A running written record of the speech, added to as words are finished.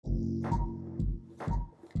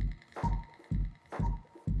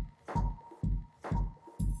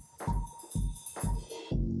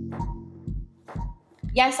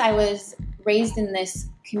yes, I was raised in this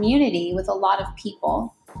community with a lot of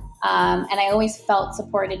people. And I always felt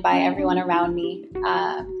supported by everyone around me.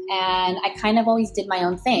 And I kind of always did my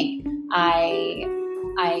own thing.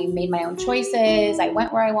 I made my own choices. I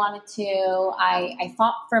went where I wanted to. I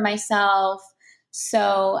thought for myself.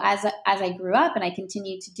 So as I grew up and I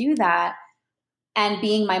continued to do that, and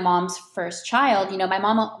being my mom's first child, my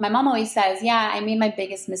mom always says, yeah, I made my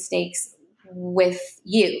biggest mistakes with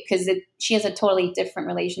you, because she has a totally different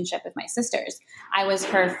relationship with my sisters. I was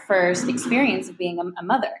her first experience of being a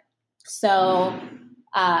mother. So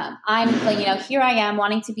I'm like, here I am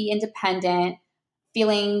wanting to be independent,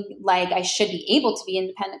 feeling like I should be able to be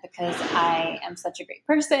independent because I am such a great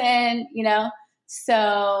person,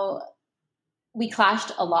 So we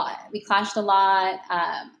clashed a lot.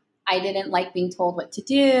 I didn't like being told what to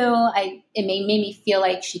do. It made me feel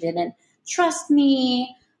like she didn't trust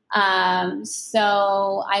me.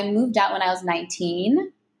 So I moved out when I was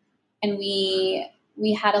 19, and we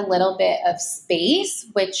had a little bit of space,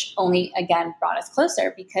 which only again brought us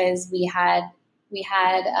closer, because we had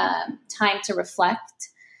time to reflect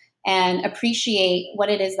and appreciate what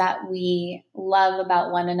it is that we love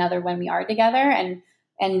about one another when we are together, and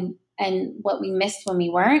what we missed when we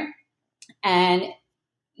weren't. And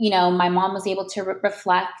my mom was able to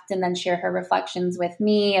reflect and then share her reflections with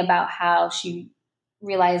me about how she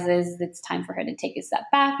realizes it's time for her to take a step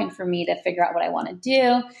back and for me to figure out what I want to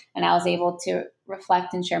do. And I was able to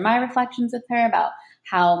reflect and share my reflections with her about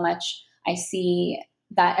how much I see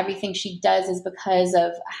that everything she does is because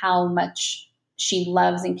of how much she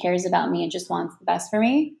loves and cares about me and just wants the best for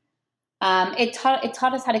me. It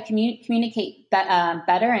taught us how to communicate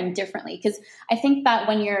better and differently, because I think that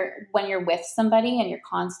when you're with somebody and you're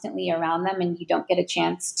constantly around them and you don't get a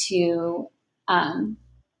chance to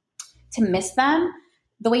miss them,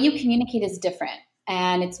 the way you communicate is different,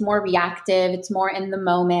 and it's more reactive. It's more in the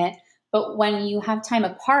moment. But when you have time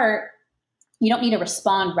apart, you don't need to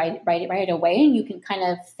respond right away, and you can kind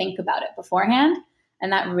of think about it beforehand.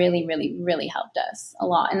 And that really, really, really helped us a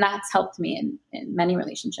lot. And that's helped me in many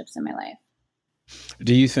relationships in my life.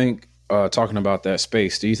 Do you think, talking about that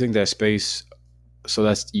space, do you think that space, so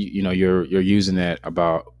that's, you're using that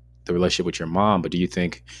about the relationship with your mom, but do you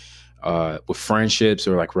think with friendships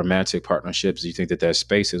or like romantic partnerships, do you think that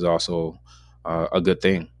space is also a good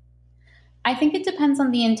thing? I think it depends on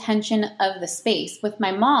the intention of the space. With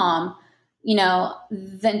my mom,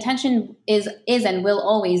 the intention is and will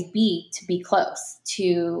always be to be close,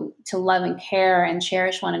 to love and care and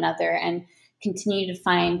cherish one another and continue to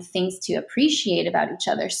find things to appreciate about each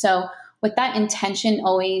other. So with that intention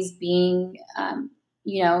always being,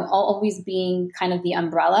 always being kind of the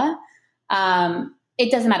umbrella, it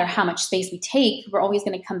doesn't matter how much space we take, we're always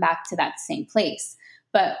going to come back to that same place.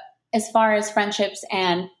 But as far as friendships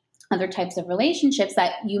and other types of relationships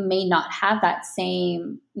that you may not have that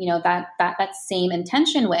same, that same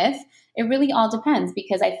intention with, it really all depends.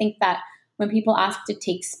 Because I think that when people ask to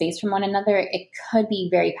take space from one another, it could be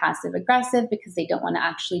very passive aggressive because they don't want to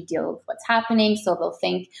actually deal with what's happening. So they'll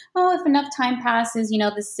think, oh, if enough time passes,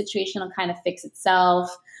 this situation will kind of fix itself.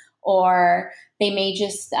 Or they may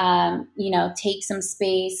just, take some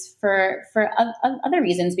space for other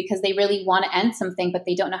reasons, because they really want to end something, but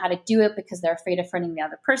they don't know how to do it because they're afraid of hurting the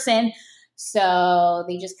other person. So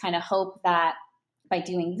they just kind of hope that by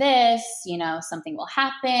doing this, something will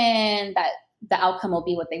happen, that the outcome will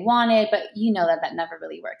be what they wanted. But that never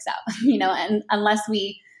really works out, and unless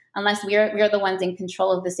we're the ones in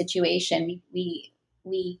control of the situation, we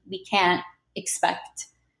can't expect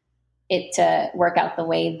it to work out the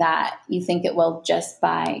way that you think it will just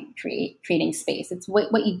by creating space. It's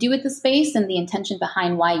what you do with the space and the intention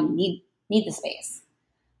behind why you need the space.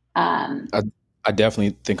 I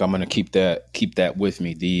definitely think I'm going to keep that with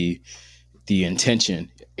me. The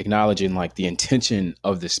intention, acknowledging like the intention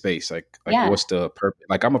of the space, like yeah. What's the purpose?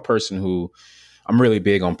 Like I'm a person who I'm really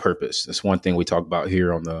big on purpose. That's one thing we talk about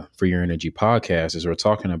here on the For Your Energy podcast, is we're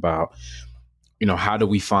talking about, how do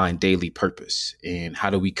we find daily purpose and how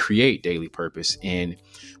do we create daily purpose? And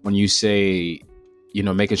when you say,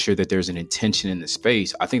 making sure that there's an intention in the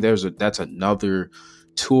space, I think that's another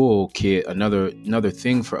toolkit, another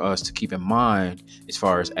thing for us to keep in mind as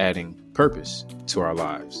far as adding purpose to our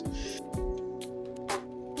lives.